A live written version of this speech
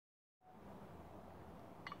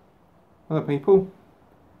Hello people,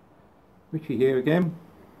 Richie here again.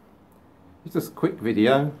 It's just a quick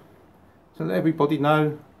video to let everybody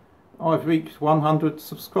know I've reached 100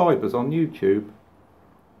 subscribers on YouTube.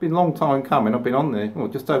 Been a long time coming. I've been on there, well,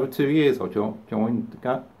 just over 2 years I joined.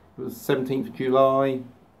 It was 17th of July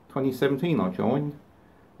 2017 I joined.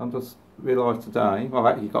 I just realised today, well,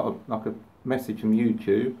 I've actually got a message from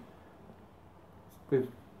YouTube with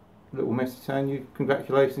a little message saying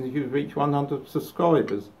congratulations, you've reached 100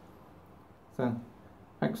 subscribers. So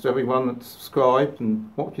thanks to everyone that subscribed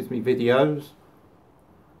and watches me videos.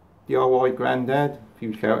 DIY Grandad, a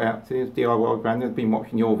few shout outs here. DIY Grandad, been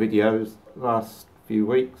watching your videos the last few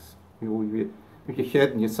weeks with your shed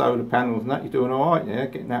and your solar panels and that. You're doing alright there,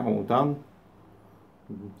 getting that all done.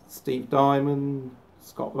 Steve Diamond,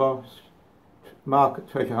 Scott Ross, Mark at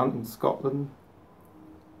Treasure Hunt in Scotland,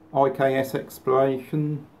 IKS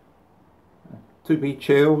Exploration, To Be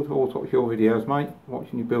Chilled, always watch your videos mate,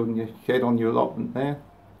 watching you building your shed on your allotment there.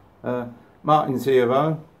 Martin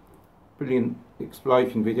Zero, brilliant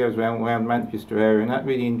exploration videos around Manchester area, and that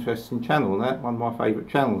really interesting channel, that one of my favourite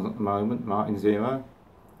channels at the moment, Martin Zero.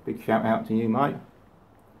 Big shout out to you mate.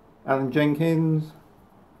 Alan Jenkins,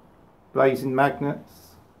 Blazing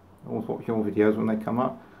Magnets, always watch your videos when they come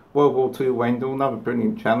up. World War II Wendell, another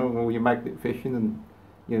brilliant channel, all your magnet fishing and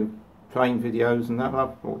your train videos and that. I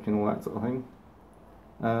love watching all that sort of thing.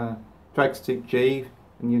 Dragstick G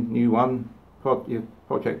and your new one, your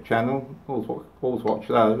project channel, always watch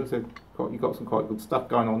those. You've got some quite good stuff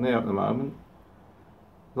going on there at the moment.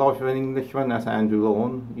 Life of an Englishman, that's Andrew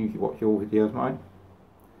Lawn, usually watch your videos mate.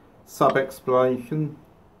 Sub Exploration,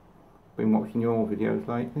 been watching your videos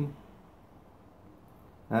lately.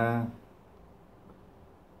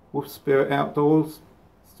 Wolf Spirit Outdoors,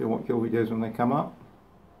 still watch your videos when they come up.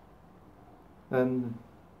 And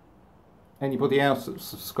anybody else that's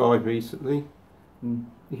subscribed recently, and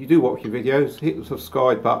if you do watch your videos, hit the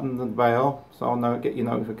subscribe button and the bell so I'll know, get your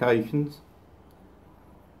notifications.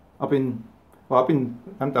 I haven't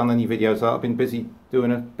done any videos. I've been busy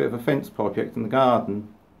doing a bit of a fence project in the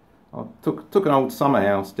garden. I took an old summer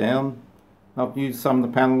house down. I've used some of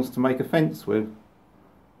the panels to make a fence with.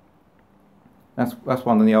 That's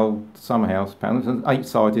one of the old summer house panels, an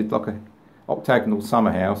 8-sided like a octagonal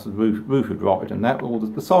summer house, the roof had rotted and that. All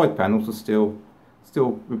the side panels are still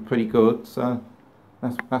pretty good, so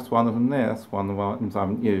that's one of them there. That's one of the items I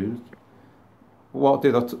haven't used. But what I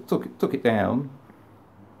did, I took it down.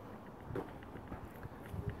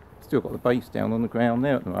 Still got the base down on the ground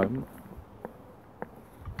there at the moment.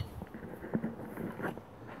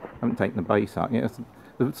 Haven't taken the base out yet.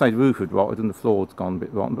 Say the roof had rotted and the floor's gone a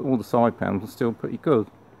bit rotten, but all the side panels are still pretty good.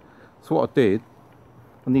 So what I did,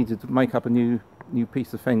 I needed to make up a new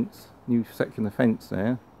piece of fence, new section of fence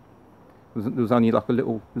there. There was only like a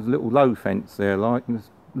little low fence there, like, and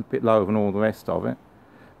it's a bit lower than all the rest of it.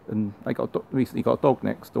 And they recently got a dog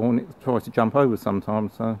next door, and it tries to jump over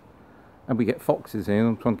sometimes. So, and we get foxes in.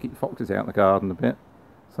 I'm trying to keep foxes out in the garden a bit.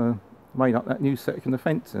 So I made up that new section of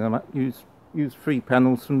fence, and I used 3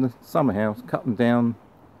 panels from the summer house, cut them down,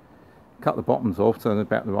 cut the bottoms off so they're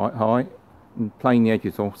about the right height, and plane the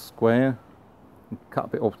edges off square, and cut a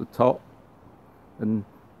bit off the top, and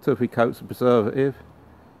 2 or 3 coats of preservative,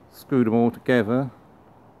 screwed them all together,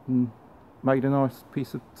 and made a nice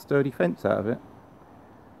piece of sturdy fence out of it.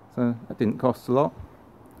 So that didn't cost a lot.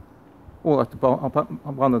 All I had to buy,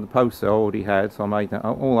 one of the posts I already had, so I made that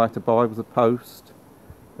up. All I had to buy was a post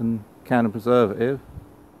and a can of preservative,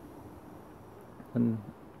 and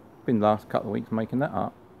been the last couple of weeks making that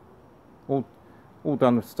up. All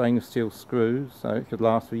done with stainless steel screws, so it should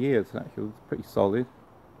last for years. Actually, it's pretty solid.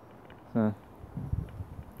 So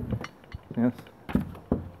yes,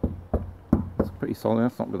 it's pretty solid.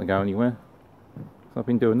 That's not going to go anywhere. So I've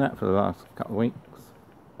been doing that for the last couple of weeks.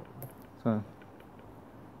 So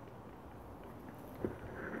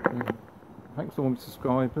thanks to all my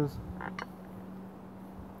subscribers,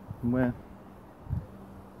 and we'll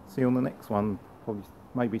see you on the next one. Probably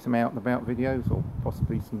maybe some out and about videos, or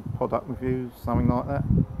possibly some product reviews, something like that.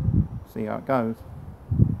 See how it goes.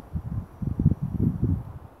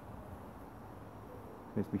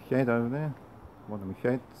 There's my shed over there, one of my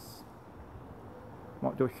sheds.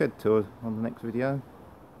 Might do a shed tour on the next video.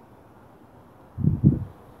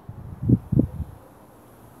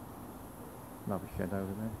 Another shed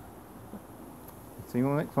over there. See you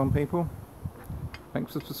on the next one people.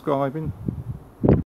 Thanks for subscribing.